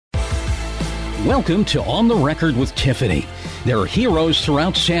Welcome to On the Record with Tiffany. There are heroes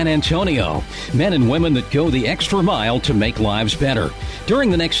throughout San Antonio, men and women that go the extra mile to make lives better. During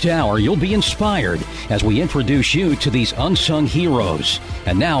the next hour, you'll be inspired as we introduce you to these unsung heroes.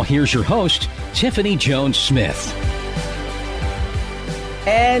 And now, here's your host, Tiffany Jones-Smith.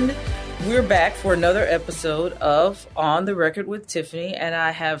 And we're back for another episode of On the Record with Tiffany, and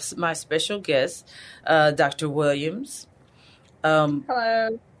I have my special guest, Dr. Williams.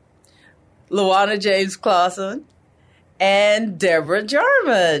 Hello. Luana James Clausen, and Deborah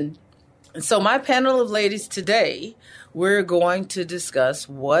Jarman. So my panel of ladies today, we're going to discuss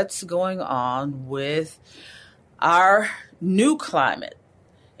what's going on with our new climate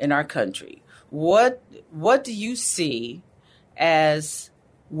in our country. What do you see as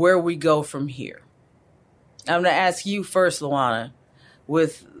where we go from here? I'm going to ask you first, Luana,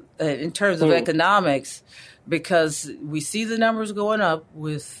 with in terms of economics, because we see the numbers going up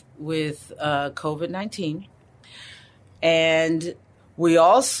with COVID-19. And we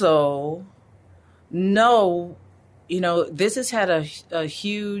also know, this has had a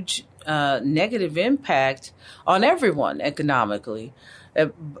huge negative impact on everyone economically,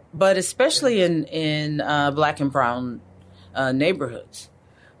 but especially in Black and brown neighborhoods.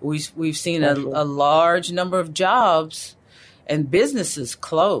 We've seen a large number of jobs and businesses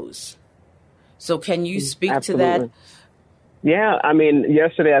close. So can you speak to that? Yeah, I mean,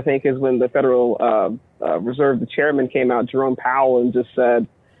 yesterday, I think, is when the Federal Reserve, the chairman came out, Jerome Powell, and just said,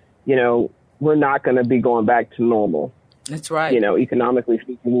 we're not going to be going back to normal. That's right. Economically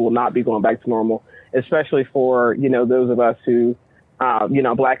speaking, we will not be going back to normal, especially for, those of us who,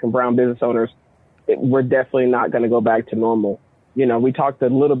 Black and brown business owners. We're definitely not going to go back to normal. We talked a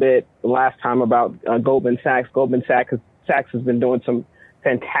little bit last time about Goldman Sachs. Goldman Sachs has been doing some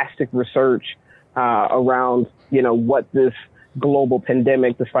fantastic research around, what this global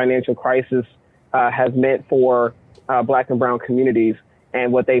pandemic, this financial crisis has meant for Black and brown communities.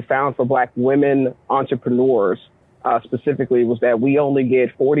 And what they found for Black women entrepreneurs specifically was that we only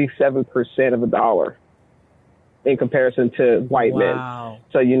get 47% of a dollar in comparison to white men.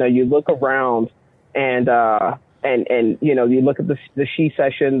 So, you look around and you look at the She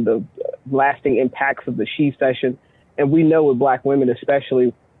Session, the lasting impacts of the She Session. And we know with Black women,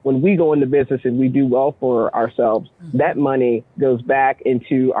 especially, when we go into business and we do well for ourselves, that money goes back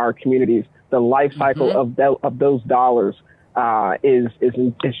into our communities. The life cycle of those dollars is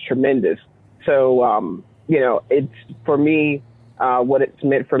tremendous. So, it's for me, what it's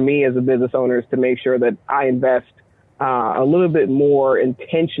meant for me as a business owner is to make sure that I invest a little bit more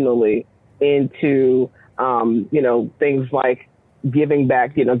intentionally into, things like giving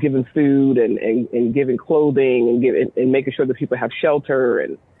back, giving food and giving clothing and making sure that people have shelter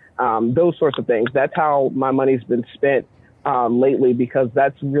and those sorts of things. That's how my money's been spent lately, because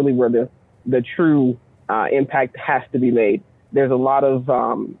that's really where the true impact has to be made. There's a lot of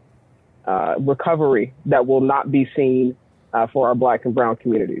recovery that will not be seen for our Black and brown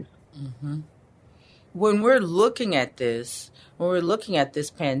communities. Mm-hmm. When we're looking at this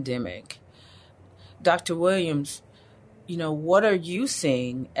pandemic, Dr. Williams, what are you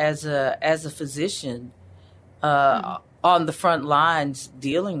seeing as a physician on the front lines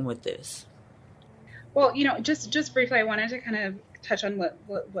dealing with this? Well, just briefly, I wanted to kind of touch on what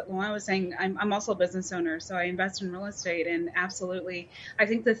Luana was saying. I'm also a business owner, so I invest in real estate, and absolutely, I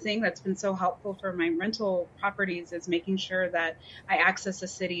think the thing that's been so helpful for my rental properties is making sure that I access the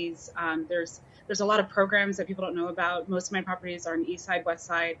cities. There's a lot of programs that people don't know about. Most of my properties are on the east side, west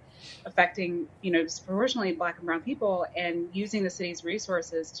side, affecting, disproportionately Black and brown people, and using the city's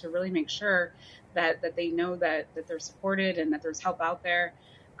resources to really make sure that they know that they're supported and that there's help out there.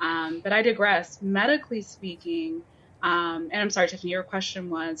 But I digress. Medically speaking, and I'm sorry, Tiffany, your question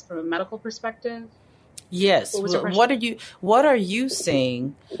was from a medical perspective? Yes. What are you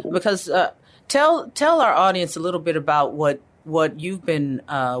seeing? Because tell our audience a little bit about what you've been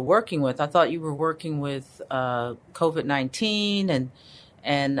working with. I thought you were working with COVID-19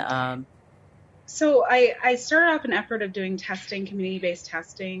 and So I started off an effort of doing testing, community-based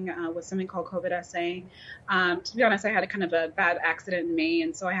testing with something called COVID-SA. To be honest, I had a kind of a bad accident in May,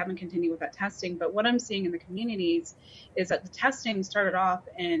 and so I haven't continued with that testing. But what I'm seeing in the communities is that the testing started off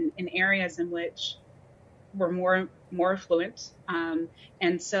in areas in which were more affluent.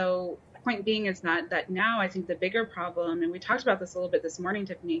 And so point being is that now I think the bigger problem, and we talked about this a little bit this morning,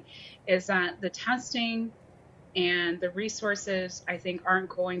 Tiffany, is that the testing and the resources, I think, aren't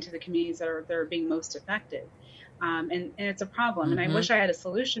going to the communities that are being most affected. And it's a problem. Mm-hmm. And I wish I had a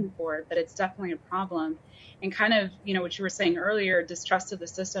solution for it, but it's definitely a problem. And kind of, what you were saying earlier, distrust of the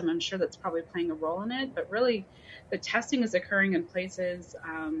system, I'm sure that's probably playing a role in it. But really, the testing is occurring in places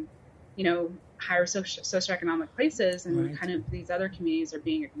higher socioeconomic places, and Right. kind of these other communities are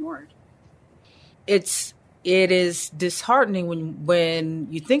being ignored. It is disheartening when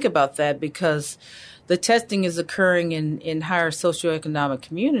you think about that, because the testing is occurring in higher socioeconomic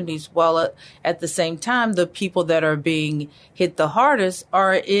communities, while at the same time, the people that are being hit the hardest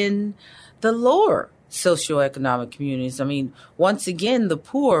are in the lower socioeconomic communities. I mean, once again, the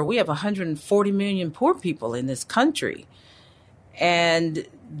poor, we have 140 million poor people in this country, and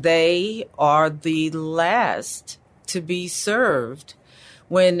they are the last to be served.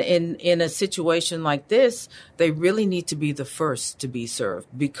 When in a situation like this, they really need to be the first to be served,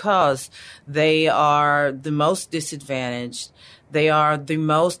 because they are the most disadvantaged. They are the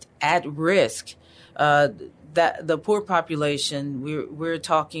most at risk. That the poor population, we're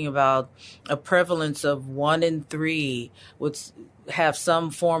talking about a prevalence of 1 in 3 would have some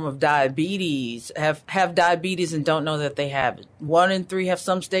form of diabetes, have diabetes and don't know that they have it. 1 in 3 have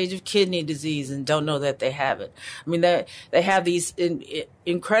some stage of kidney disease and don't know that they have it. I mean, they have these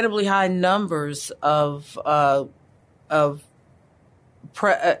incredibly high numbers of a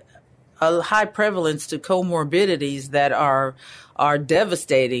high prevalence to comorbidities that are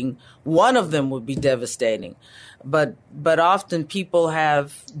devastating. One of them would be devastating, but often people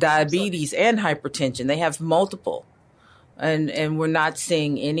have diabetes and hypertension. They have multiple, and we're not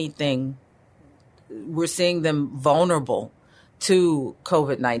seeing anything. We're seeing them vulnerable to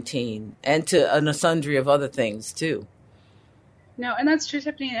COVID-19 and to a sundry of other things too. No, and that's true,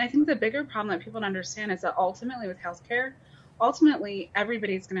 Tiffany. And I think the bigger problem that people don't understand is that ultimately with healthcare,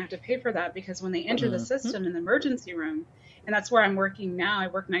 everybody's going to have to pay for that, because when they enter the system in the emergency room, and that's where I'm working now, I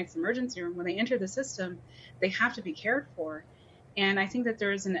work nights emergency room, when they enter the system, they have to be cared for. And I think that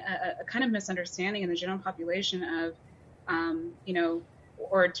there is a kind of misunderstanding in the general population of,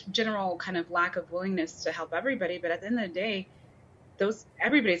 or general kind of lack of willingness to help everybody. But at the end of the day,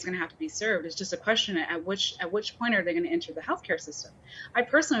 everybody's going to have to be served. It's just a question at which point are they going to enter the healthcare system. I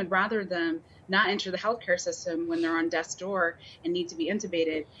personally would rather them not enter the healthcare system when they're on death's door and need to be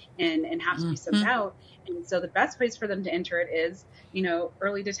intubated and have to be sent out. And so the best place for them to enter it is,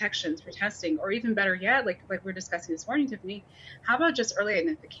 early detections for testing, or even better yet, like we're discussing this morning, Tiffany, how about just early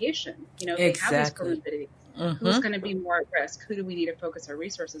identification? They have these comorbidities. Who's going to be more at risk? Who do we need to focus our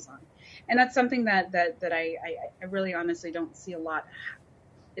resources on? And that's something that I really honestly don't see a lot.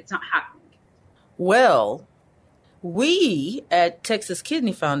 It's not happening. Well, we at Texas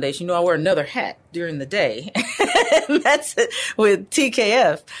Kidney Foundation, I wear another hat during the day. That's with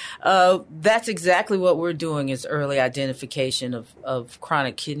TKF. That's exactly what we're doing, is early identification of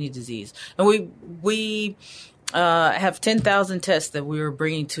chronic kidney disease. And we have 10,000 tests that we were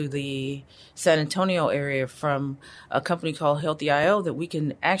bringing to the San Antonio area from a company called Healthy.io that we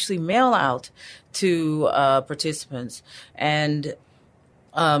can actually mail out to participants. And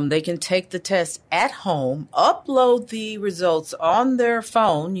they can take the test at home, upload the results on their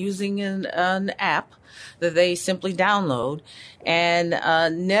phone using an app that they simply download, and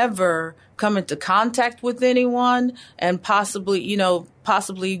never come into contact with anyone, and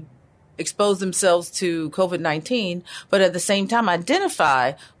possibly expose themselves to COVID-19, but at the same time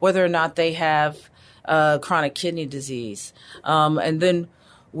identify whether or not they have chronic kidney disease. And then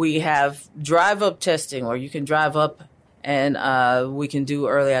we have drive-up testing, or you can drive up and we can do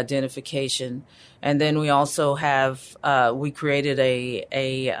early identification. And then we also have we created a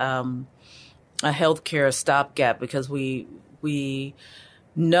healthcare stopgap, because we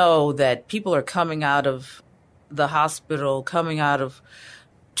know that people are coming out of the hospital, coming out of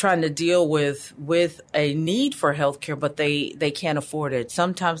trying to deal with a need for healthcare, but they can't afford it.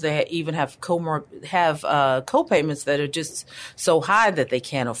 Sometimes they even have co-payments that are just so high that they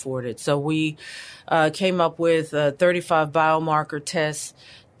can't afford it. So we came up with 35 biomarker tests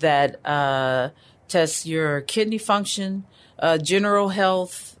that test your kidney function, general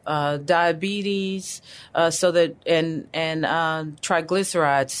health, diabetes, so that and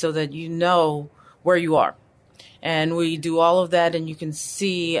triglycerides, so that you know where you are. And we do all of that, and you can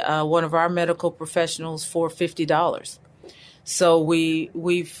see one of our medical professionals for $50. So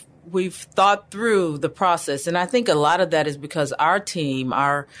we've thought through the process, and I think a lot of that is because our team,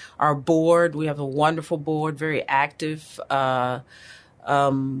 our board, we have a wonderful board, very active,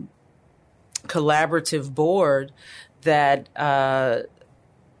 collaborative board that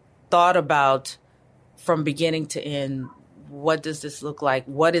thought about from beginning to end. What does this look like?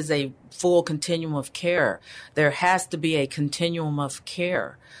 What is a full continuum of care? There has to be a continuum of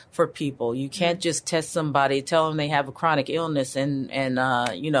care for people. You can't just test somebody, tell them they have a chronic illness, and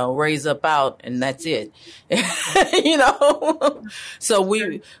raise up out, and that's it. So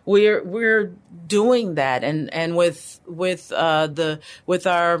we're doing that, and with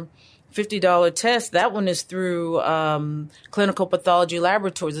our $50 test. That one is through Clinical Pathology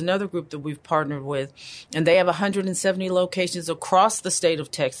Laboratories, another group that we've partnered with. And they have 170 locations across the state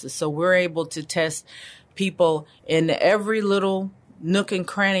of Texas. So we're able to test people in every little nook and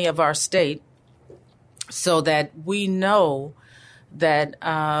cranny of our state so that we know that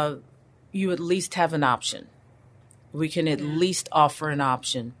you at least have an option. We can at least offer an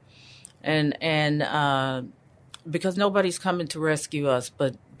option. And because nobody's coming to rescue us,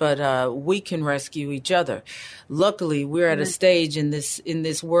 but we can rescue each other. Luckily, we're at a stage in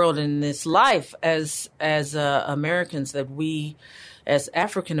this world, in this life, as Americans, that we, as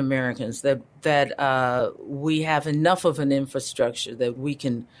African Americans, that we have enough of an infrastructure that we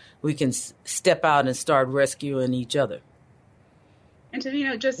can step out and start rescuing each other. And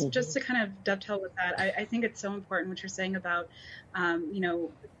to, just to kind of dovetail with that, I think it's so important what you're saying about,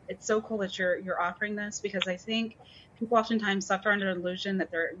 it's so cool that you're offering this, because I think people oftentimes suffer under the illusion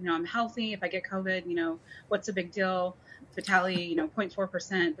that they're, I'm healthy. If I get COVID, what's a big deal? Fatality,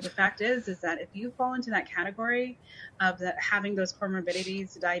 0.4%. But the fact is that if you fall into that category of having those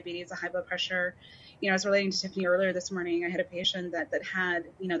comorbidities, diabetes, the high blood pressure, I was relating to Tiffany earlier this morning. I had a patient that had,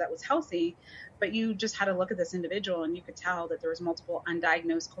 that was healthy, but you just had to look at this individual and you could tell that there was multiple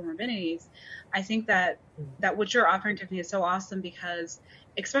undiagnosed comorbidities. I think that what you're offering, Tiffany, is so awesome, because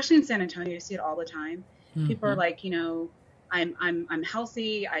especially in San Antonio, you see it all the time. Mm-hmm. People are like, I'm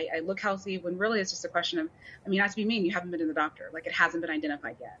healthy. I look healthy, when really it's just a question of, not to be mean, you haven't been to the doctor. Like, it hasn't been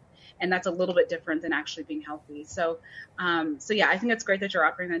identified yet. And that's a little bit different than actually being healthy. So yeah, I think it's great that you're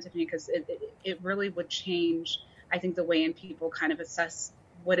offering that, Tiffany, because it really would change, I think, the way in people kind of assess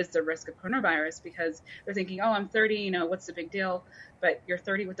what is the risk of coronavirus, because they're thinking, oh, I'm 30, what's the big deal? But you're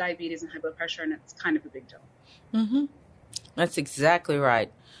 30 with diabetes and high blood pressure, and it's kind of a big deal. Mm-hmm. That's exactly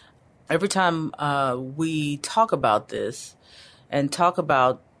right. Every time we talk about this and talk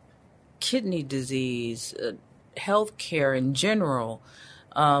about kidney disease, healthcare in general,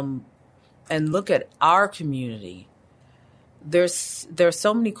 and look at our community, there's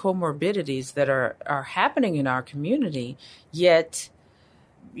so many comorbidities that are happening in our community, yet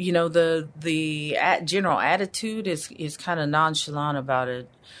the general attitude is kind of nonchalant about it.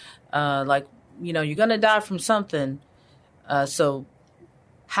 You're going to die from something. So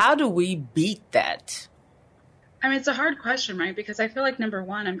how do we beat that? It's a hard question, right? Because I feel like, number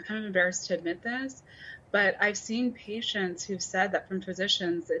one, I'm kind of embarrassed to admit this, but I've seen patients who've said that from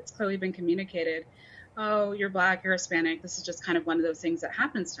physicians, it's clearly been communicated, oh, you're Black, you're Hispanic. This is just kind of one of those things that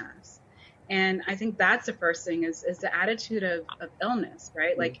happens to us. And I think that's the first thing is the attitude of illness,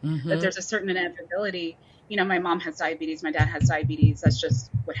 right? Like, mm-hmm. that there's a certain inevitability. My mom has diabetes, my dad has diabetes. That's just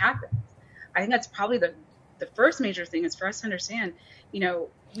what happens. I think that's probably the first major thing is for us to understand,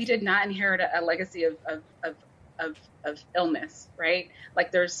 we did not inherit a legacy of illness, right?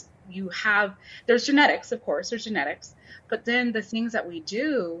 Like, there's genetics, of course, there's genetics, but then the things that we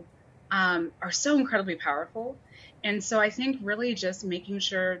do are so incredibly powerful. And so I think really just making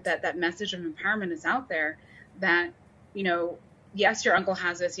sure that message of empowerment is out there, that, yes, your uncle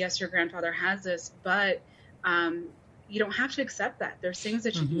has this, yes, your grandfather has this, but you don't have to accept that. There's things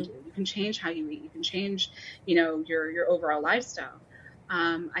that you mm-hmm. can do. You can change how you eat. You can change, your overall lifestyle.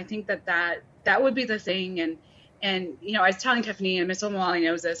 I think that would be the thing. And I was telling Tiffany, and Ms. Omowale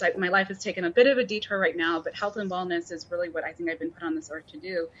knows this, my life has taken a bit of a detour right now, but health and wellness is really what I think I've been put on this earth to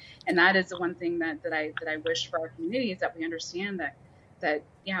do. And that is the one thing that I wish for our community, is that we understand that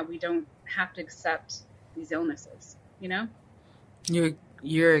yeah, we don't have to accept these illnesses,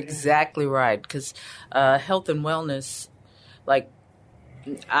 You're exactly right, because health and wellness,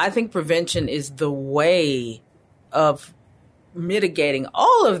 I think prevention is the way of mitigating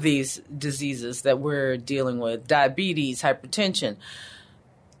all of these diseases that we're dealing with, diabetes, hypertension.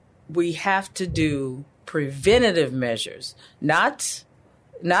 We have to do preventative measures, not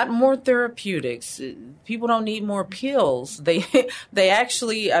more therapeutics. People don't need more pills. They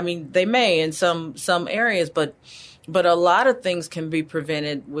actually, they may in some areas, but a lot of things can be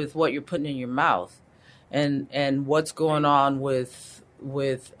prevented with what you're putting in your mouth and what's going on with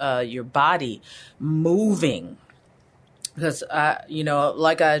your body moving. Because,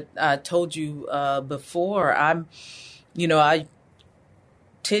 like I told you before,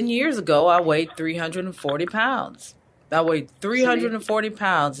 10 years ago, I weighed 340 pounds. I weighed 340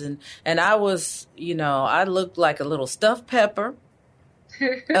 pounds, and I was, I looked like a little stuffed pepper,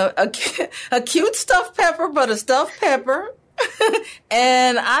 a cute stuffed pepper, but a stuffed pepper.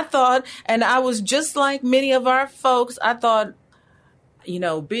 And I thought, and I was just like many of our folks, I thought,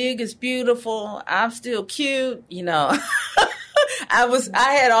 big is beautiful. I'm still cute,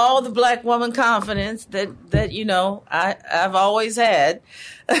 I had all the Black woman confidence that I've always had,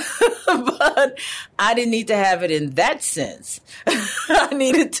 but I didn't need to have it in that sense. I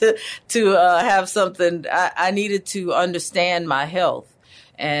needed to have something. I needed to understand my health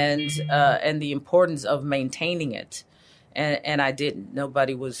and the importance of maintaining it, and I didn't.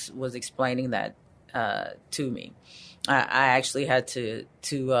 Nobody was explaining that to me. I actually had to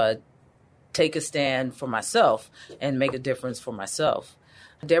take a stand for myself and make a difference for myself.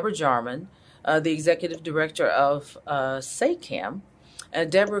 Deborah Jarman, the executive director of SACAM.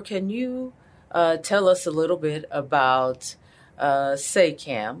 Deborah, can you tell us a little bit about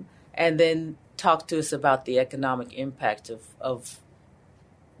SACAM and then talk to us about the economic impact of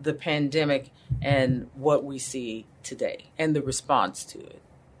the pandemic and what we see today and the response to it?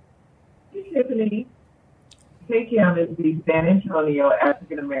 Tiffany, SACAM is the San Antonio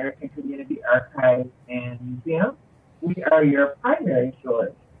African American Community Archive and Museum. We are your primary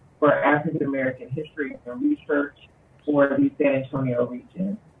source for African American history and research for the San Antonio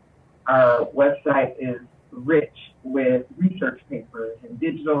region. Our website is rich with research papers and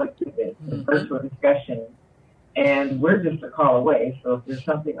digital exhibits and virtual discussions, and we're just a call away. So if there's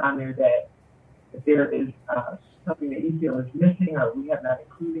something on there if there is something that you feel is missing or we have not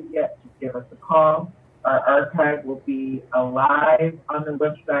included yet, just give us a call. Our archive will be alive on the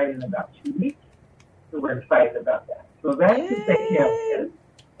website in about 2 weeks, so we're excited about that. So that's the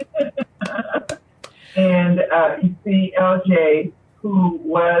SACAM. And you see LJ, who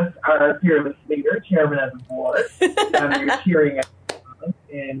was our fearless leader, chairman of the board, down there cheering at us,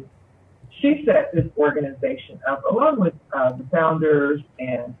 and she set this organization up along with the founders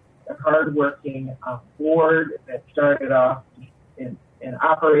and the hardworking board that started off in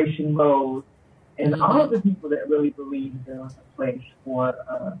operation mode. And all of the people that really believe there was a place for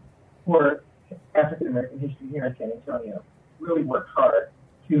African American history here in San Antonio really worked hard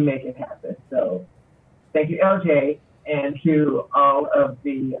to make it happen. So thank you, LJ, and to all of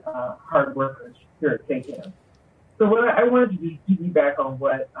the hard workers here at SACAM. So I wanted to just piggyback on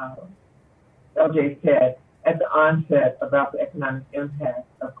what LJ said at the onset about the economic impact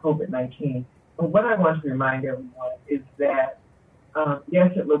of COVID-19. And what I want to remind everyone is that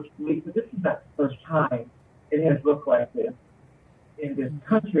yes, it looks bleak, but this is not the first time it has looked like this in this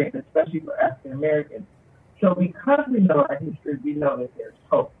country, and especially for African Americans. So because we know our history, we know that there's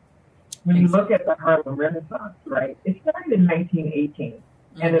hope. When you look at the Harlem Renaissance, right, it started in 1918,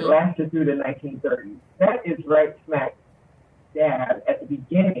 and it lasted through the 1930s. That is right smack dab at the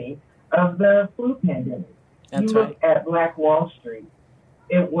beginning of the flu pandemic. You look at Black Wall Street.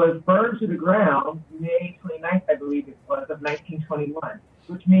 It was burned to the ground May 29th, I believe it was, of 1921,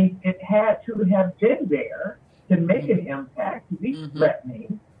 which means it had to have been there to make an impact, to be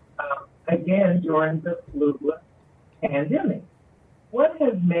threatening, again, during the flu pandemic. What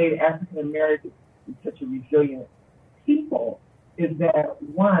has made African Americans such a resilient people is that,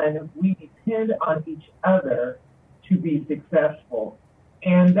 one, we depend on each other to be successful,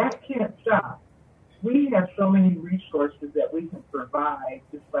 and that can't stop. We have so many resources that we can provide,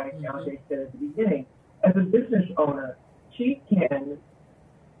 just like LJ said at the beginning. As a business owner, she can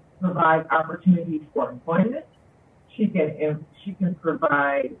provide opportunities for employment. She can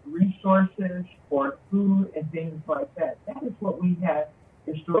provide resources for food and things like that. That is what we have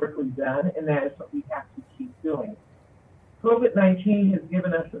historically done, and that is what we have to keep doing. COVID-19 has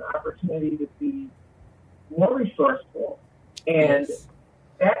given us an opportunity to be more resourceful, and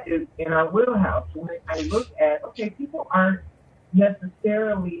that is in our wheelhouse. When I look at, people aren't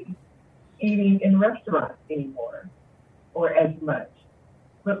necessarily eating in restaurants anymore or as much.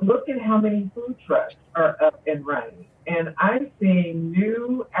 But look at how many food trucks are up and running. And I'm seeing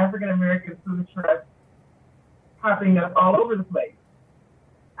new African-American food trucks popping up all over the place.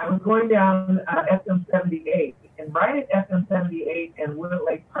 I was going down FM 78, and right at FM 78 and Wood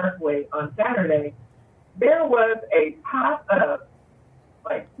Lake Parkway on Saturday, there was a pop-up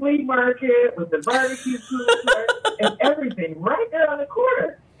flea market with the barbecue food truck and everything right there on the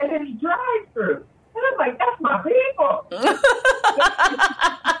corner, and it's drive-through. And I'm like, that's my people.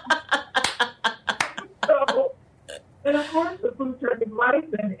 So, and of course the food truck is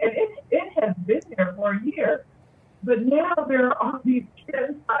licensed, and it has been there for a year. But now there are all these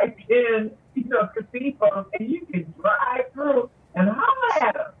 10 by 10, gazebos, and you can drive through and holler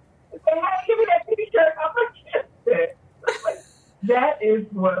at them and say, hey, give me that T-shirt, I'm going to kiss it. That is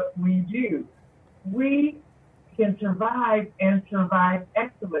what we do. We can survive and survive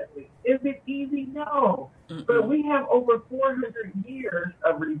excellently. Is it easy? No. But we have over 400 years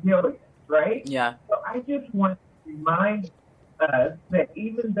of resilience, right? Yeah. So I just want to remind us that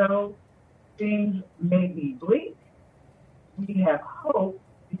even though things may be bleak, we have hope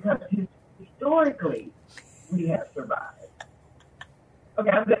because historically we have survived.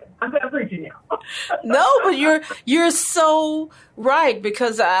 Okay, I'm done preaching now. No, but you're so right,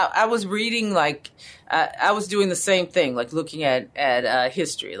 because I was reading, like, I was doing the same thing, like looking at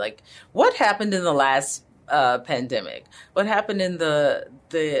history, like what happened in the last pandemic, what happened in the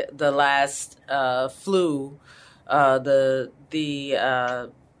last flu, the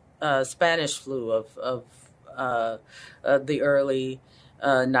Spanish flu of the early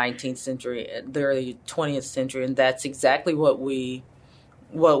 19th century, the early 20th century, and that's exactly what we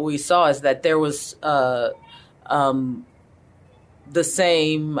saw, is that there was the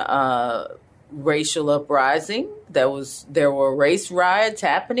same racial uprising. There were race riots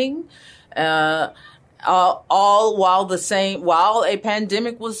happening, all while a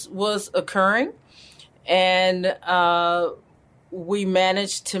pandemic was occurring, and we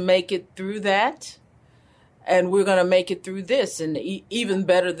managed to make it through that, and we're going to make it through this, and even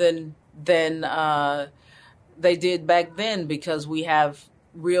better than they did back then, because we have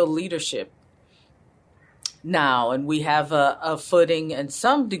real leadership now, and we have a footing and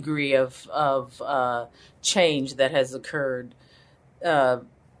some degree of change that has occurred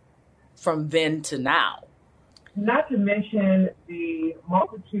from then to now. Not to mention the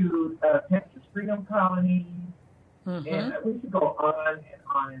multitude of Texas Freedom Colonies, and we could go on and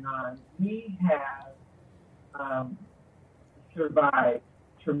on and on. We have survived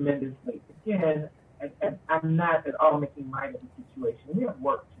tremendously. Again, I'm not at all making light of the situation. We have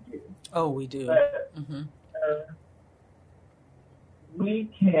work to do. Oh, we do. But we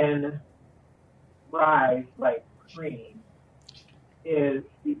can rise like cream is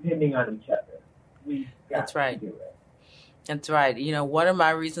depending on each other. We've got That's right. to do it. That's right. You know, one of my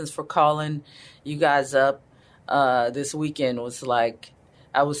reasons for calling you guys up this weekend was, like,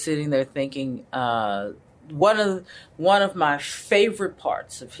 I was sitting there thinking, one of my favorite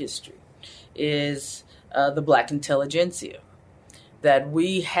parts of history is the Black intelligentsia. That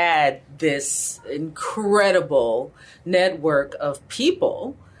we had this incredible network of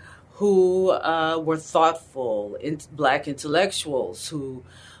people who were thoughtful, Black intellectuals who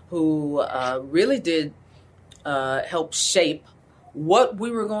really did help shape what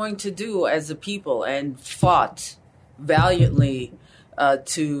we were going to do as a people, and fought valiantly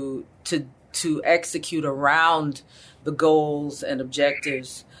to execute around the goals and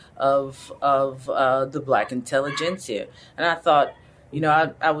objectives of the Black intelligentsia. And I thought, you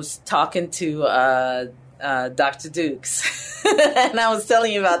know, I was talking to Dr. Dukes, and I was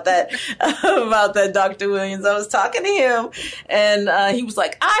telling you about that Dr. Williams. I was talking to him, and he was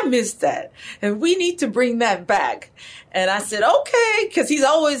like, I missed that, and we need to bring that back. And I said, okay, because he's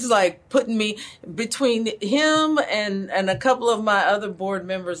always, like, putting me between him and a couple of my other board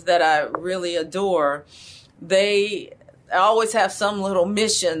members that I really adore. They always have some little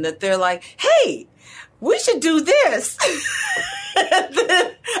mission that they're like, hey, we should do this. And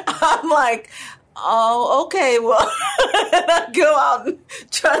then I'm like, oh, okay, well, and I go out and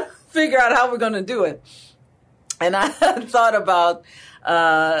try to figure out how we're going to do it. And I thought about,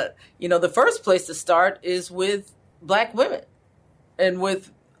 the first place to start is with Black women and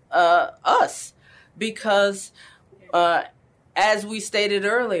with us, because as we stated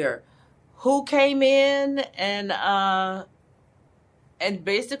earlier, who came in and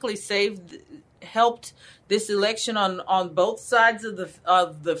basically helped this election on both sides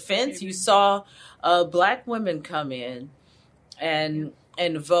of the fence. You saw Black women come in and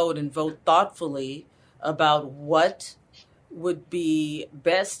vote thoughtfully about what would be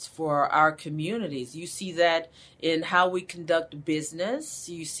best for our communities. You see that in how we conduct business.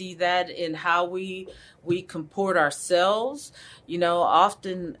 You see that in how we comport ourselves. You know,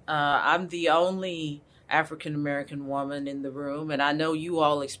 often I'm the only African-American woman in the room, and I know you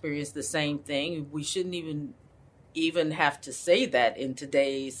all experience the same thing. We shouldn't even have to say that in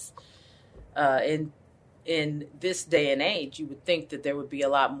today's in this day and age. You would think that there would be a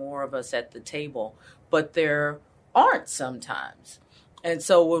lot more of us at the table, but there aren't sometimes. And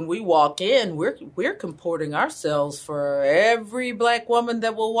so when we walk in, we're comporting ourselves for every Black woman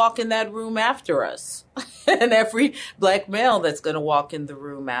that will walk in that room after us, and every Black male that's going to walk in the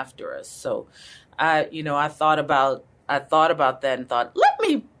room after us. So I thought about that and thought, let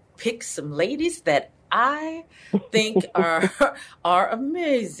me pick some ladies that I think are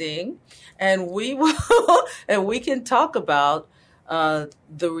amazing, and we can talk about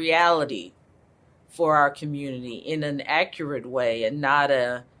the reality for our community in an accurate way, and not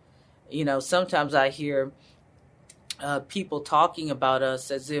sometimes I hear people talking about us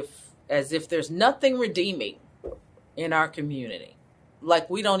as if there's nothing redeeming in our community, like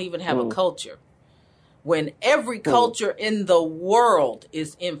we don't even have a culture. when every culture in the world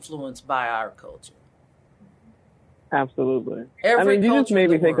is influenced by our culture. Absolutely. Every you just made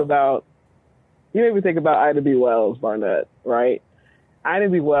me think about Ida B. Wells, Barnett, right? Ida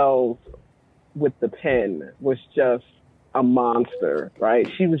B. Wells with the pen was just a monster, right?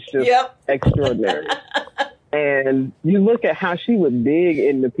 She was just extraordinary. And you look at how she would dig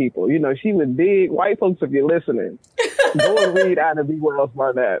into people. You know, she would dig. White folks, if you're listening, go and read Ida B. Wells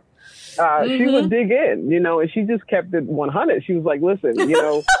Barnett. She would dig in, you know, and she just kept it 100. She was like, listen, you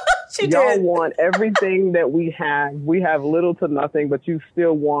know, y'all want everything that we have. We have little to nothing, but you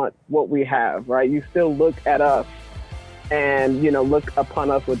still want what we have, right? You still look at us and, you know, look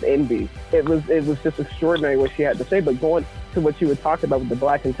upon us with envy. It was just extraordinary what she had to say. But going to what you were talking about with the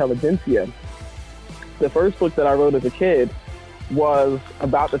Black intelligentsia, the first book that I wrote as a kid was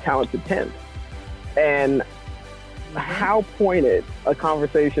about the Talented Tenth. And how pointed a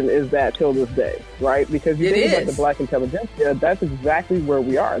conversation is that till this day, right? Because you think about the Black intelligentsia, that's exactly where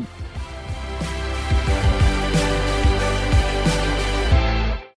we are.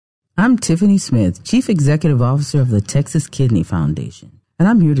 I'm Tiffany Smith, Chief Executive Officer of the Texas Kidney Foundation, and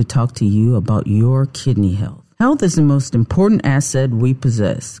I'm here to talk to you about your kidney health. Health is the most important asset we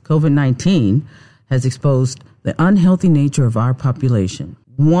possess. COVID-19 has exposed the unhealthy nature of our population.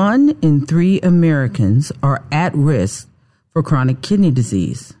 1 in 3 Americans are at risk for chronic kidney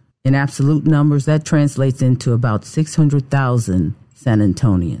disease. In absolute numbers, that translates into about 600,000 San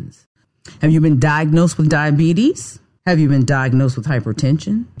Antonians. Have you been diagnosed with diabetes? Have you been diagnosed with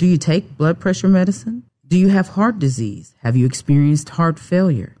hypertension? Do you take blood pressure medicine? Do you have heart disease? Have you experienced heart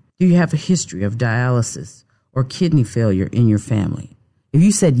failure? Do you have a history of dialysis or kidney failure in your family? If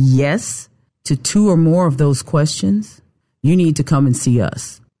you said yes to 2 or more of those questions, you need to come and see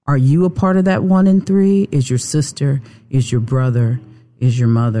us. Are you a part of that 1 in 3? Is your sister? Is your brother? Is your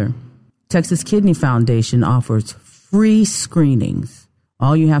mother? Texas Kidney Foundation offers free screenings.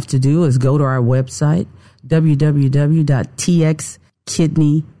 All you have to do is go to our website,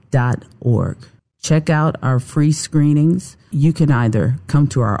 www.txkidney.org. Check out our free screenings. You can either come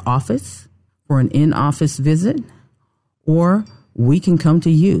to our office for an in-office visit, or we can come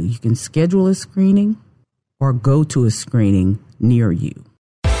to you. You can schedule a screening or go to a screening near you.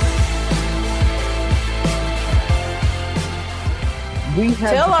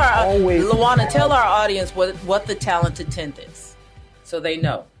 Luana, tell our audience what the Talented Tenth is, so they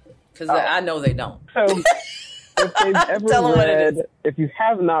know, because I know they don't. So, if they've ever read, if you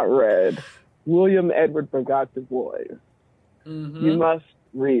have not read William Edward Burgott Du Bois, you must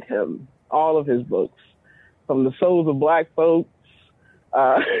read him, all of his books, from The Souls of Black Folks.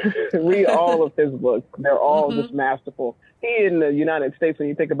 Read all of his books. They're all just masterful. He, in the United States, when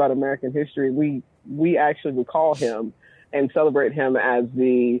you think about American history, we actually recall him and celebrate him as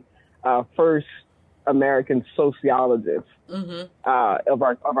the first American sociologist of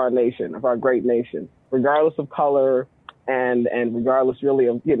our nation, of our great nation. Regardless of color and regardless really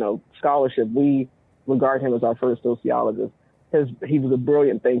of, you know, scholarship, we regard him as our first sociologist. He was a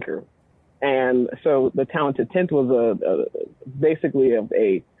brilliant thinker. And so the Talented Tenth was basically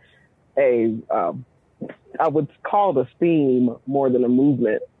I would call it a theme more than a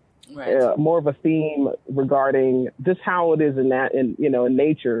movement, right. More of a theme regarding just how it is in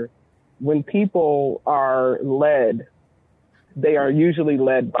nature. When people are led, they are usually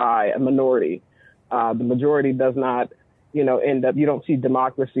led by a minority. The majority does not, end up. You don't see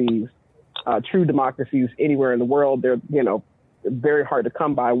democracies, true democracies anywhere in the world. They're, very hard to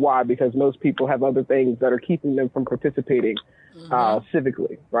come by. Why? Because most people have other things that are keeping them from participating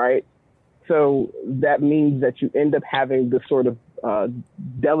civically, right? So that means that you end up having this sort of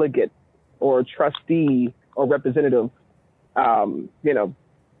delegate or trustee or representative,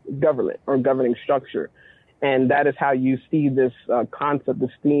 government or governing structure. And that is how you see this concept, this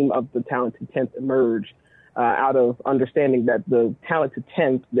theme of the Talented Tenth emerge out of understanding that the Talented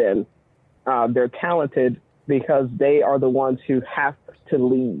Tenth, then they're talented because they are the ones who have to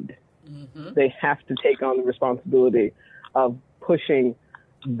lead. They have to take on the responsibility of pushing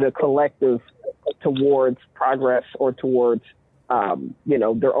the collective towards progress or towards,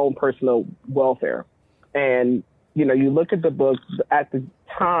 their own personal welfare. And, you look at the book at the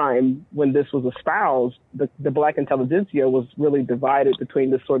time when this was espoused, the Black intelligentsia was really divided between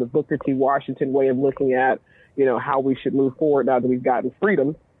this sort of Booker T. Washington way of looking at, how we should move forward now that we've gotten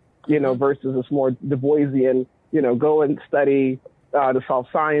freedom, versus this more Du Boisian, go and study the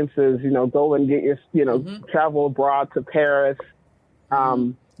soft sciences, go and get your, travel abroad to Paris.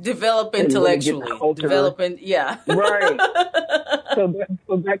 Develop intellectually. Right. So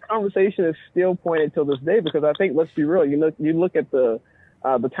that conversation is still pointed till this day because I think, let's be real, you look at the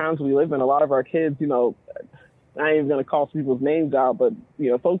the times we live in, a lot of our kids, you know, I ain't even going to call people's names out, but,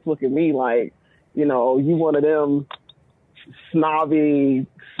 you know, folks look at me like, you know, you one of them snobby,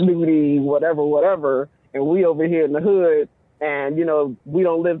 snooty, whatever, and we over here in the hood, and, you know, we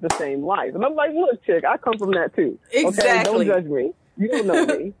don't live the same life. And I'm like, look, chick, I come from that too. Exactly. Okay? Don't judge me. You don't know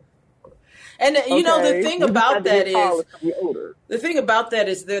me. And you know, the thing about that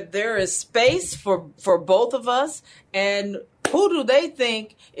is that there is space for both of us. And who do they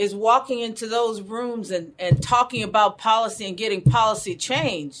think is walking into those rooms and talking about policy and getting policy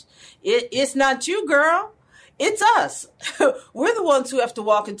changed? It's not you, girl. It's us. We're the ones who have to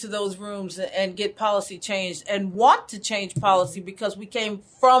walk into those rooms and get policy changed and want to change policy because we came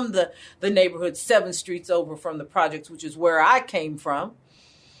from the neighborhood 7 streets over from the projects, which is where I came from.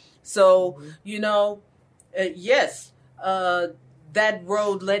 So, you know, yes, that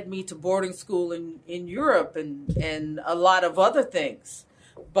road led me to boarding school in Europe and a lot of other things.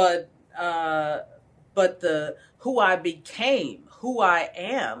 But the who I became, who I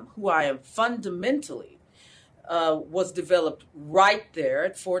am fundamentally, was developed right there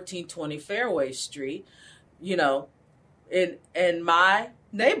at 1420 Fairway Street, you know, in my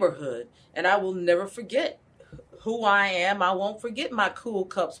neighborhood. And I will never forget who I am. I won't forget my Cool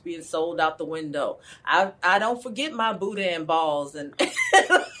Cups being sold out the window. I don't forget my Boudin balls and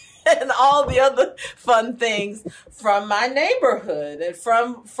and all the other fun things from my neighborhood and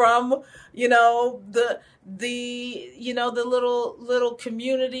from you know the you know the little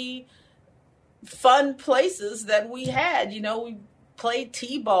community fun places that we had. You know, we played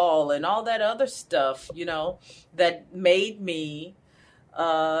t-ball and all that other stuff, you know, that made me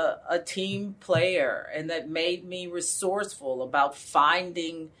a team player and that made me resourceful about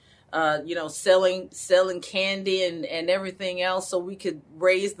finding, you know, selling candy and everything else so we could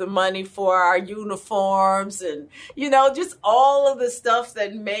raise the money for our uniforms and, you know, just all of the stuff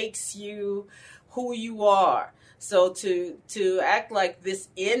that makes you who you are. So to act like this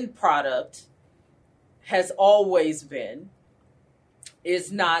end product has always been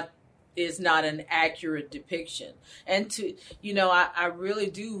is not an accurate depiction. And to, you know, I really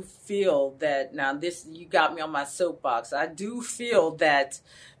do feel that, now this, you got me on my soapbox, I do feel that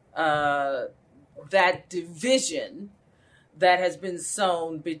that division that has been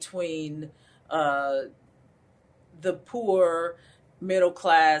sown between the poor, middle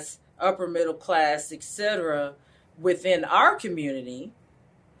class, upper middle class, etc., within our community,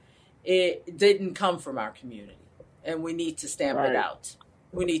 it didn't come from our community. And we need to stamp it out.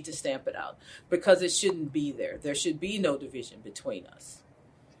 We need to stamp it out because it shouldn't be there. There should be no division between us.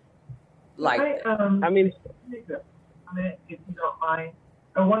 Like I mean, if you don't mind,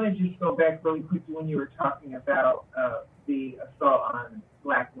 I want to just go back really quickly when you were talking about the assault on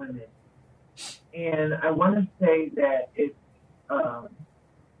Black women. And I want to say that it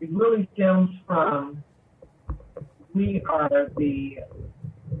really stems from, we are the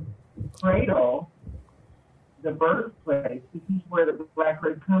cradle, the birthplace. This is where the Black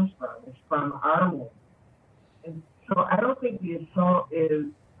race comes from. It's from our womb. And so I don't think the assault is,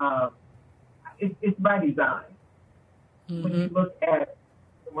 it's by design. Mm-hmm. When you look at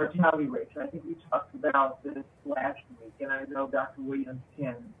the mortality rates, I think we talked about this last week, and I know Dr. Williams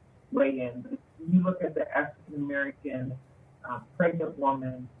can weigh in, but when you look at the African American pregnant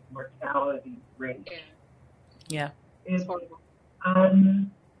woman mortality rate, it's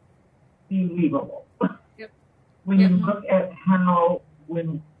unbelievable. When you look at how,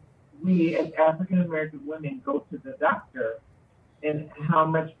 when we as African American women go to the doctor and how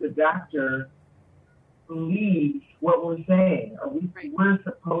much the doctor believes what we're saying, we're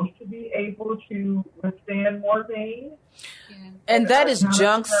supposed to be able to withstand more pain? And that is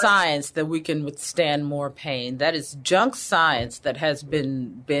junk science that we can withstand more pain. That is junk science that has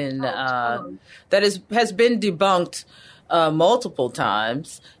been debunked multiple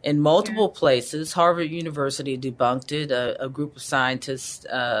times in multiple places. Harvard University debunked it. A group of scientists,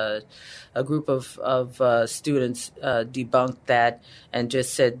 a group of students debunked that and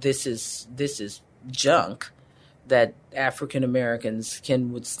just said this is junk, that African Americans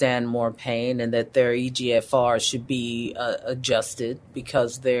can withstand more pain and that their EGFR should be adjusted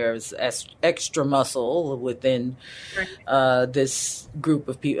because there's extra muscle within this group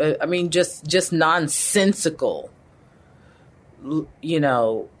of people. I mean, just nonsensical, you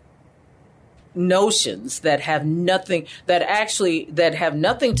know, notions that have nothing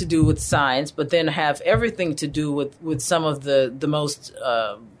to do with science, but then have everything to do with some of the most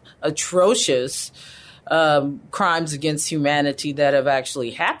atrocious crimes against humanity that have actually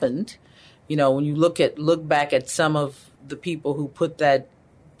happened. You know, when you look back at some of the people who put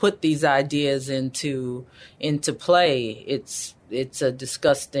put these ideas into play, it's a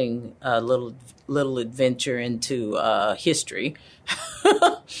disgusting little adventure into history.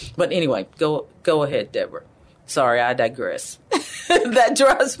 But anyway, go ahead, Deborah. Sorry, I digress. That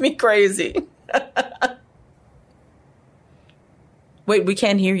drives me crazy. Wait, we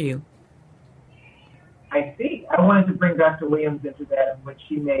can't hear you. I see. I wanted to bring Dr. Williams into that, and what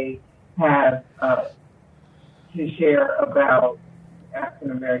she may have to share about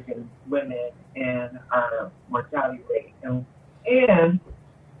African American women and our mortality rate. And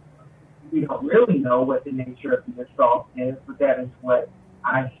we don't really know what the nature of the assault is, but that is what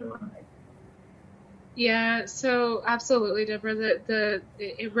I surmise. Yeah, so absolutely, Deborah.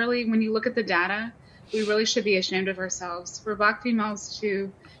 It really, when you look at the data, we really should be ashamed of ourselves. For Black females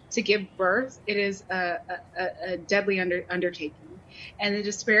to give birth, it is a deadly undertaking, and the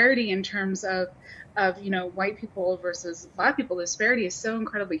disparity in terms of white people versus Black people, the disparity is so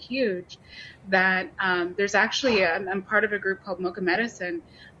incredibly huge that there's actually I'm part of a group called Mocha Medicine.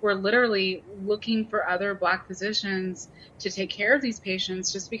 We're literally looking for other Black physicians to take care of these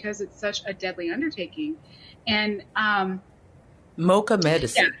patients just because it's such a deadly undertaking. And Mocha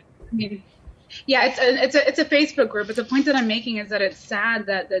Medicine. Yeah, I mean, yeah, it's a Facebook group. But the point that I'm making is that it's sad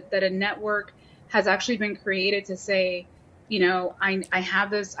that a network has actually been created to say, I have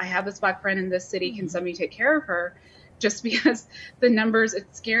this Black friend in this city. Can somebody take care of her? Just because the numbers,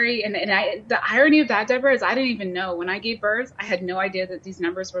 it's scary. And the irony of that, Deborah, is I didn't even know. When I gave birth, I had no idea that these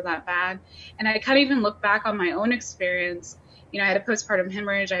numbers were that bad. And I kind of even look back on my own experience. I had a postpartum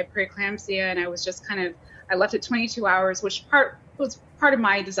hemorrhage, I had preeclampsia, and I was just I left at 22 hours, which was part of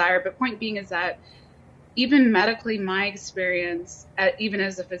my desire. But point being is that even medically, my experience, even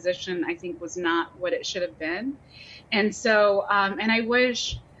as a physician, I think was not what it should have been. And so, and I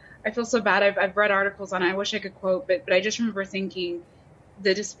feel so bad. I've read articles on it. I wish I could quote, but I just remember thinking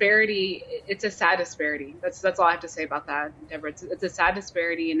the disparity, it's a sad disparity. That's all I have to say about that, Deborah. It's a sad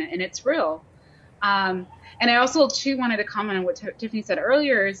disparity, and it's real. And I also, too, wanted to comment on what Tiffany said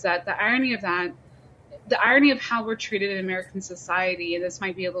earlier, is that the irony of how we're treated in American society, and this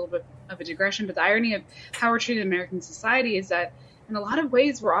might be a little bit of a digression, but the irony of how we're treated in American society is that in a lot of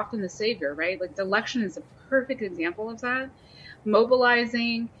ways, we're often the savior, right? Like the election is a perfect example of that.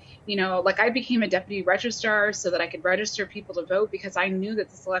 Mobilizing, I became a deputy registrar so that I could register people to vote because I knew that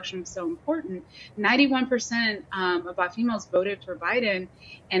this election was so important. 91% of Black females voted for Biden.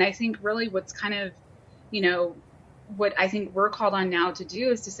 And I think really what's kind of, what I think we're called on now to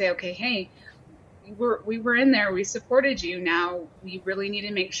do is to say, okay, hey, we were in there, we supported you. Now we really need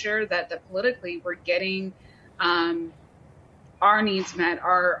to make sure that politically we're getting our needs met,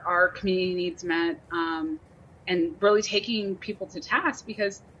 our community needs met, and really taking people to task,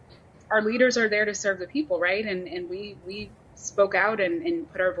 because our leaders are there to serve the people, right? And we spoke out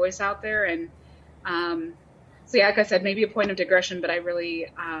and put our voice out there. And so, yeah, like I said, maybe a point of digression, but I really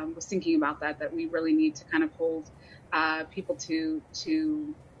was thinking about that we really need to kind of hold people to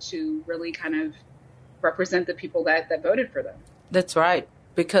really kind of represent the people that voted for them. That's right.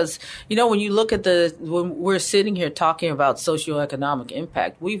 Because, when you look at when we're sitting here talking about socioeconomic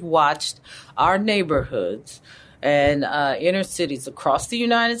impact, we've watched our neighborhoods and inner cities across the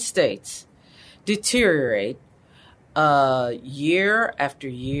United States deteriorate year after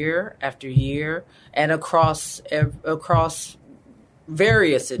year after year, and across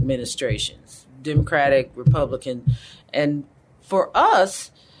various administrations, Democratic, Republican. And for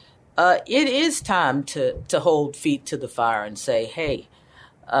us, it is time to hold feet to the fire and say, hey,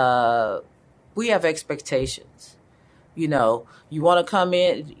 we have expectations. You want to come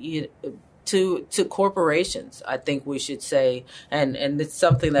in to corporations. I think we should say, and it's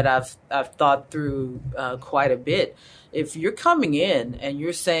something that I've thought through quite a bit. If you're coming in and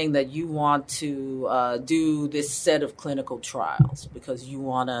you're saying that you want to do this set of clinical trials because you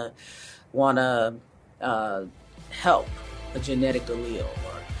want to help a genetic allele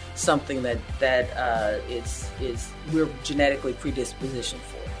or something that is we're genetically predispositioned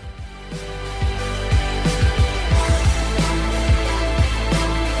for.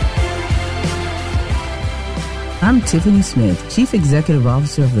 I'm Tiffany Smith, Chief Executive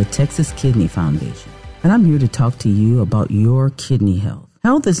Officer of the Texas Kidney Foundation, and I'm here to talk to you about your kidney health.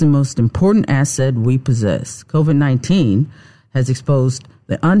 Health is the most important asset we possess. COVID-19 has exposed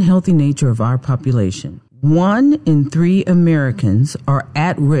the unhealthy nature of our population. 1 in 3 Americans are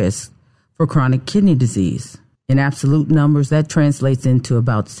at risk for chronic kidney disease. In absolute numbers, that translates into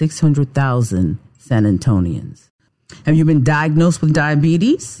about 600,000 San Antonians. Have you been diagnosed with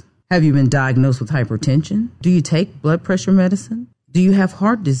diabetes? Have you been diagnosed with hypertension? Do you take blood pressure medicine? Do you have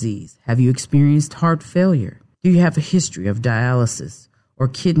heart disease? Have you experienced heart failure? Do you have a history of dialysis or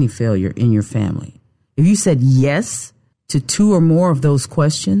kidney failure in your family? If you said yes to 2 or more of those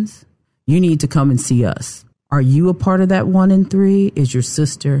questions, you need to come and see us. Are you a part of that 1 in 3? Is your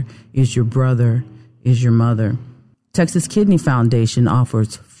sister? Is your brother? Is your mother? Texas Kidney Foundation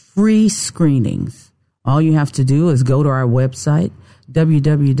offers free screenings. All you have to do is go to our website,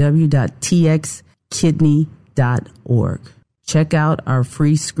 www.txkidney.org. Check out our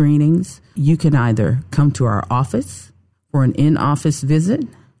free screenings. You can either come to our office for an in-office visit,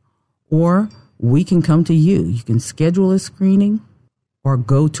 or we can come to you. You can schedule a screening or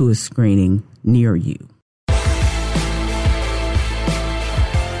go to a screening near you.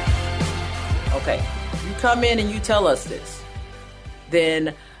 Okay, you come in and you tell us this,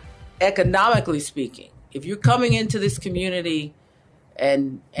 then economically speaking, if you're coming into this community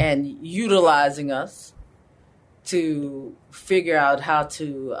and utilizing us to figure out how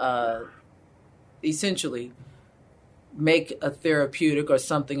to essentially make a therapeutic or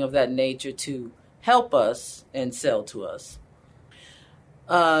something of that nature to help us and sell to us,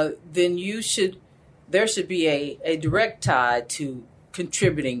 then there should be a direct tie to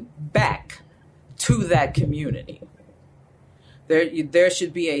contributing back to that community. There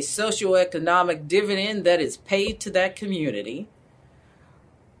should be a socioeconomic dividend that is paid to that community,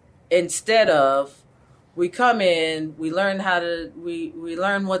 instead of we come in, we learn we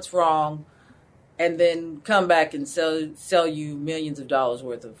learn what's wrong, and then come back and sell you millions of dollars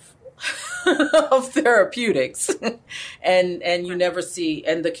worth of of therapeutics, and you never see,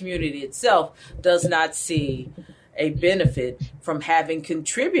 and the community itself does not see a benefit from having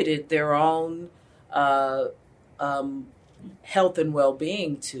contributed their own health and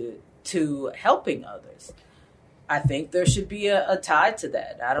well-being to helping others. I think there should be a tie to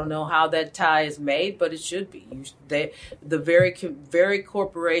that. I don't know how that tie is made, but it should be. The very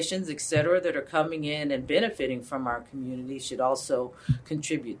corporations, et cetera, that are coming in and benefiting from our community should also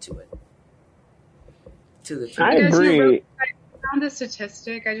contribute to it. To the community. I agree. I found a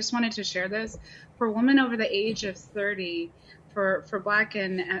statistic. I just wanted to share this. For women over the age of 30, for Black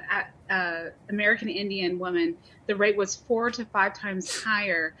and American Indian women, the rate was 4 to 5 times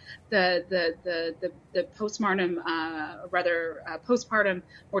higher. The postpartum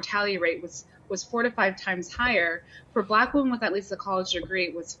mortality rate was 4 to 5 times higher. For Black women with at least a college degree,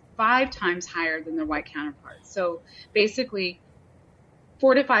 it was 5 times higher than their white counterparts. So basically,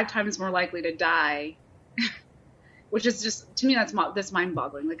 4 to 5 times more likely to die. Which is just, to me, that's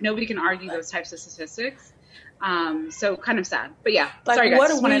mind-boggling. Like, nobody can argue those types of statistics. So kind of sad. But yeah, like, sorry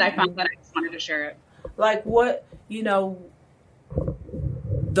guys, I found that I just wanted to share it. Like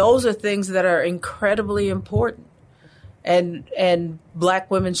those are things that are incredibly important. And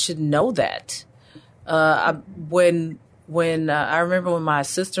Black women should know that. When I remember when my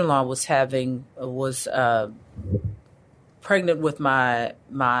sister-in-law was pregnant with my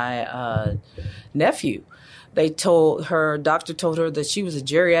nephew, doctor told her that she was a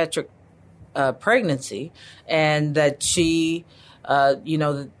geriatric pregnancy, and that she,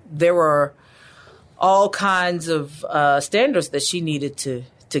 there were all kinds of standards that she needed to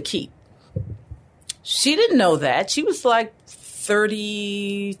keep. She didn't know that. She was like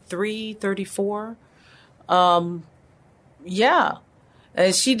 33, 34. Yeah.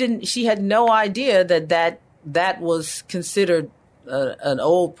 And she had no idea that was considered an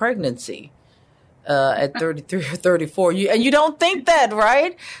old pregnancy. At 33 or 34, and you don't think that,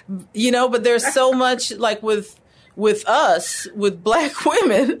 right? But there's so much, like with us, with Black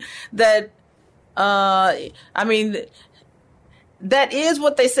women, that that is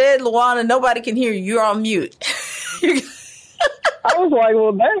what they said. Luana, nobody can hear you. You're on mute. I was like,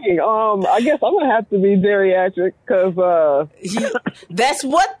 well, dang. I guess I'm gonna have to be geriatric because that's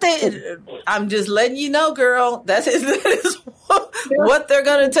what I'm just letting you know, girl. That is what they're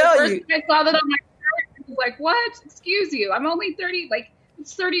gonna tell you. I saw that on my chart. I was like, what? Excuse you. I'm only 30. Like,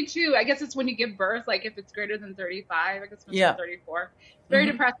 it's 32. I guess it's when you give birth. Like, if it's greater than 35, I guess it's 34. Very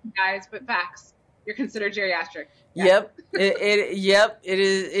depressing, guys. But facts. You're considered geriatric. Yeah. Yep.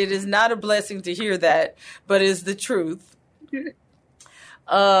 It is not a blessing to hear that, but it's the truth.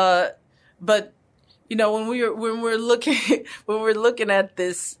 But when we're looking at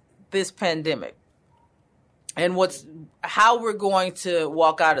this pandemic and how we're going to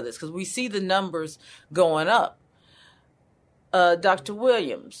walk out of this, because we see the numbers going up. Dr.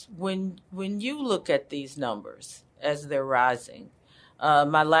 Williams, when you look at these numbers as they're rising,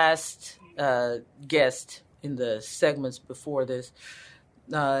 my last guest in the segments before this,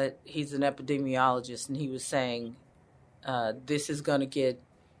 he's an epidemiologist, and he was saying this is going to get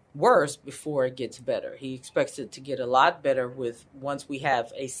worse before it gets better. He expects it to get a lot better once we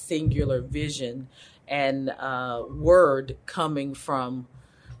have a singular vision and word coming from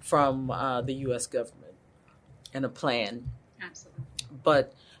the U.S. government and a plan. Absolutely.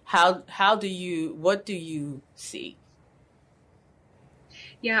 But what do you see?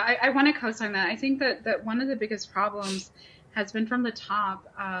 Yeah, I want to co-sign that. I think that one of the biggest problems has been from the top.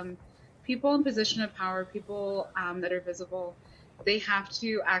 People in position of power, people that are visible, they have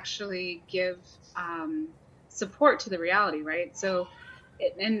to actually give support to the reality, right? So,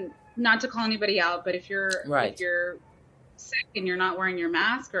 and not to call anybody out, but if you're sick and you're not wearing your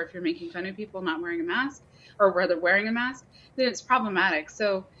mask, or if you're making fun of people not wearing a mask, or rather wearing a mask, then it's problematic.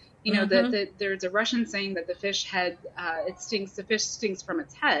 So, you know, there's a Russian saying that the fish stinks from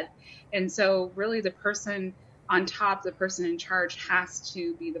its head. And so really the person on top, the person in charge, has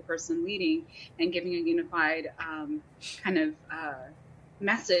to be the person leading and giving a unified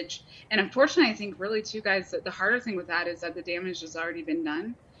message. And unfortunately, I think really too, guys, the harder thing with that is that the damage has already been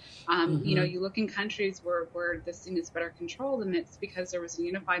done. You know, you look in countries where this thing is better controlled, and it's because there was a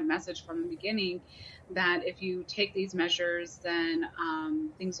unified message from the beginning that if you take these measures, then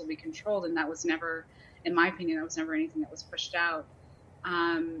things will be controlled. And that was never, in my opinion, that was never anything that was pushed out.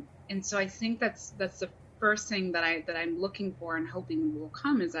 And so I think that's the first thing that I'm looking for and hoping will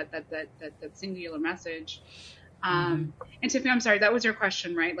come, is that singular message. And Tiffany, I'm sorry, that was your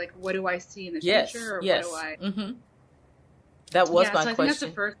question, right? Like, what do I see in the future? Or yes. What do I? That was my question. I think that's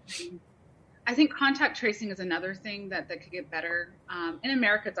the first thing. I think contact tracing is another thing that could get better. In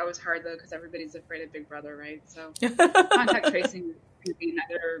America, it's always hard, though, because everybody's afraid of Big Brother, right? So contact tracing could be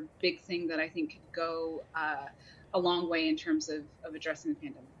another big thing that I think could go a long way in terms of addressing the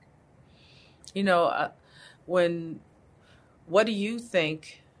pandemic. You know, what do you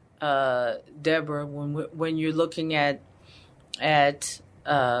think, Deborah, when you're looking at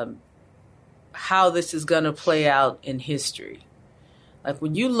how this is going to play out in history? Like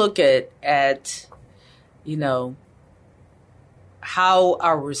when you look at you know, how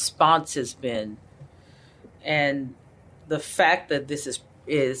our response has been, and the fact that this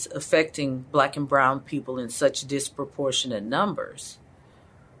is affecting Black and brown people in such disproportionate numbers,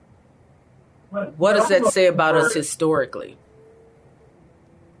 what does that say about us historically?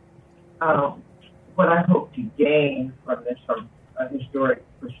 What I hope to gain from this, from a historic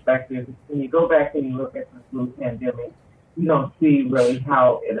perspective, when you go back and you look at the flu pandemic, you don't see really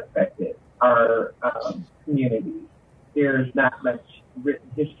how it affected our communities. There's not much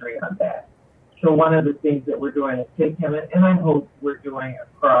written history on that. So one of the things that we're doing at TAKEM, and I hope we're doing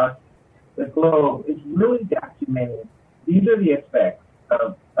across the globe, is really documenting these are the effects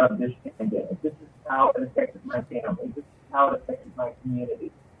of this pandemic. This is how it affected my family. This is how it affected my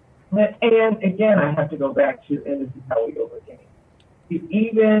community. And again, I have to go back to, and this is how we overcame.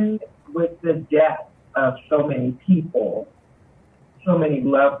 Even with the death of so many people, so many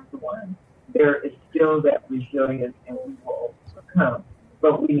loved ones, there is still that resilience, and we will overcome.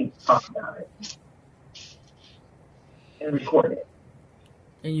 But we need to talk about it and record it.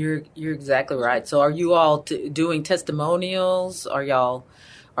 And you're exactly right. So, are you all doing testimonials? Are y'all?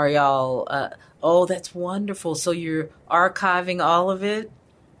 Oh, that's wonderful. So you're archiving all of it.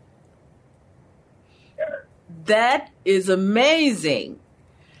 That is amazing.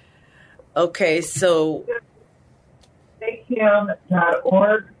 Okay, so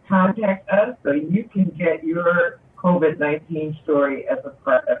TAKEM.org, contact us so you can get your COVID-19 story as a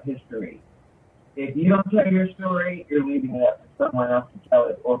part of history. If you don't tell your story, you're leaving it up to someone else to tell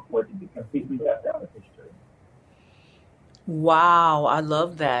it, or for it to be completely left out of history. Wow, I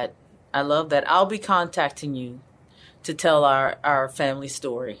love that. I'll be contacting you to tell our family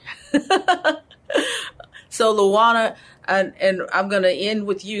story. So, Luana, and I'm going to end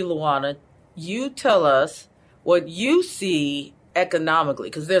with you, Luana. You tell us what you see economically,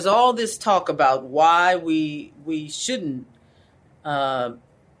 because there's all this talk about why we shouldn't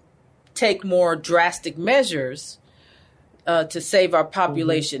take more drastic measures to save our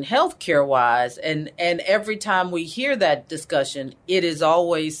population healthcare wise. And every time we hear that discussion, it is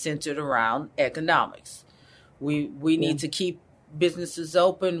always centered around economics. We need to keep businesses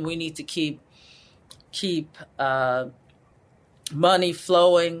open. We need to keep money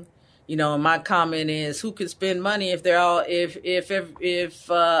flowing. You know, my comment is, who can spend money if they're all if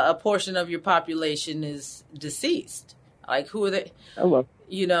a portion of your population is deceased? Like, who are they? Hello.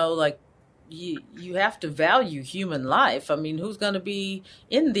 You know, like you have to value human life. I mean, who's going to be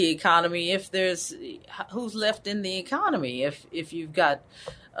in the economy who's left in the economy if you've got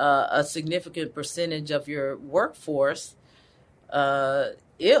a significant percentage of your workforce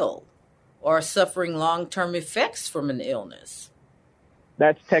ill or suffering long-term effects from an illness?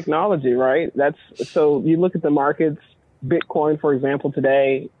 That's technology, right? So you look at the markets, Bitcoin, for example,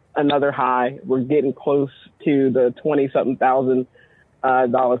 today, another high. We're getting close to the 20-something thousand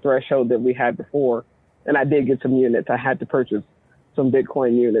dollar threshold that we had before. And I did get some units. I had to purchase some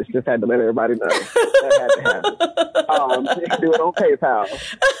Bitcoin units. Just had to let everybody know that had to happen. You can do it on PayPal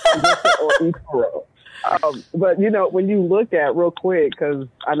or eToro. But, when you look at, real quick, because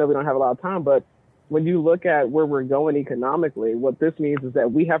I know we don't have a lot of time, but when you look at where we're going economically, what this means is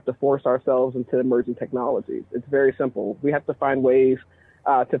that we have to force ourselves into emerging technologies. It's very simple. We have to find ways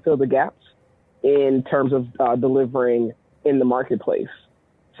to fill the gaps in terms of delivering in the marketplace.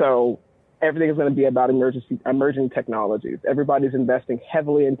 So everything is going to be about emerging technologies. Everybody's investing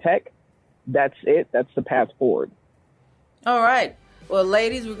heavily in tech. That's it. That's the path forward. All right. Well,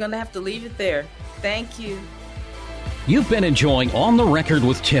 ladies, we're going to have to leave it there. Thank you. You've been enjoying On the Record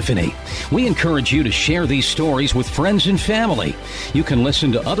with Tiffany. We encourage you to share these stories with friends and family. You can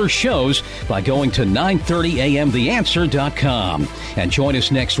listen to other shows by going to 930amtheanswer.com. And join us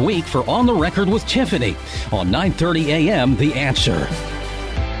next week for On the Record with Tiffany on 930 AM The Answer.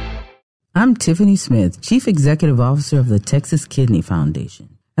 I'm Tiffany Smith, Chief Executive Officer of the Texas Kidney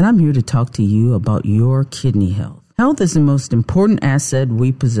Foundation, and I'm here to talk to you about your kidney health. Health is the most important asset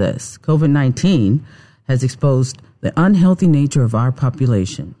we possess. COVID-19 has exposed the unhealthy nature of our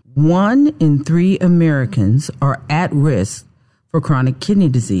population. 1 in 3 Americans are at risk for chronic kidney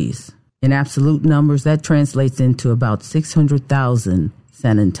disease. In absolute numbers, that translates into about 600,000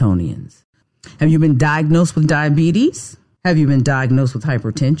 San Antonians. Have you been diagnosed with diabetes? Have you been diagnosed with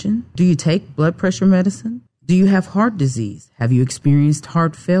hypertension? Do you take blood pressure medicine? Do you have heart disease? Have you experienced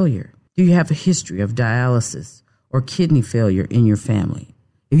heart failure? Do you have a history of dialysis or kidney failure in your family?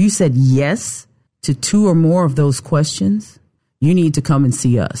 If you said yes to 2 or more of those questions, you need to come and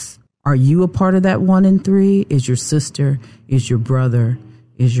see us. Are you a part of that 1 in 3? Is your sister? Is your brother?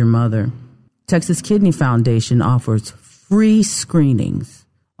 Is your mother? Texas Kidney Foundation offers free screenings.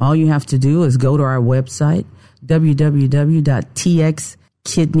 All you have to do is go to our website,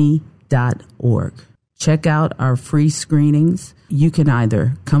 www.txkidney.org. Check out our free screenings. You can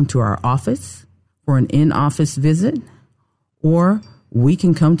either come to our office for an in-office visit, or we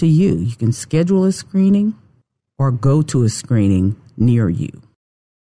can come to you. You can schedule a screening or go to a screening near you.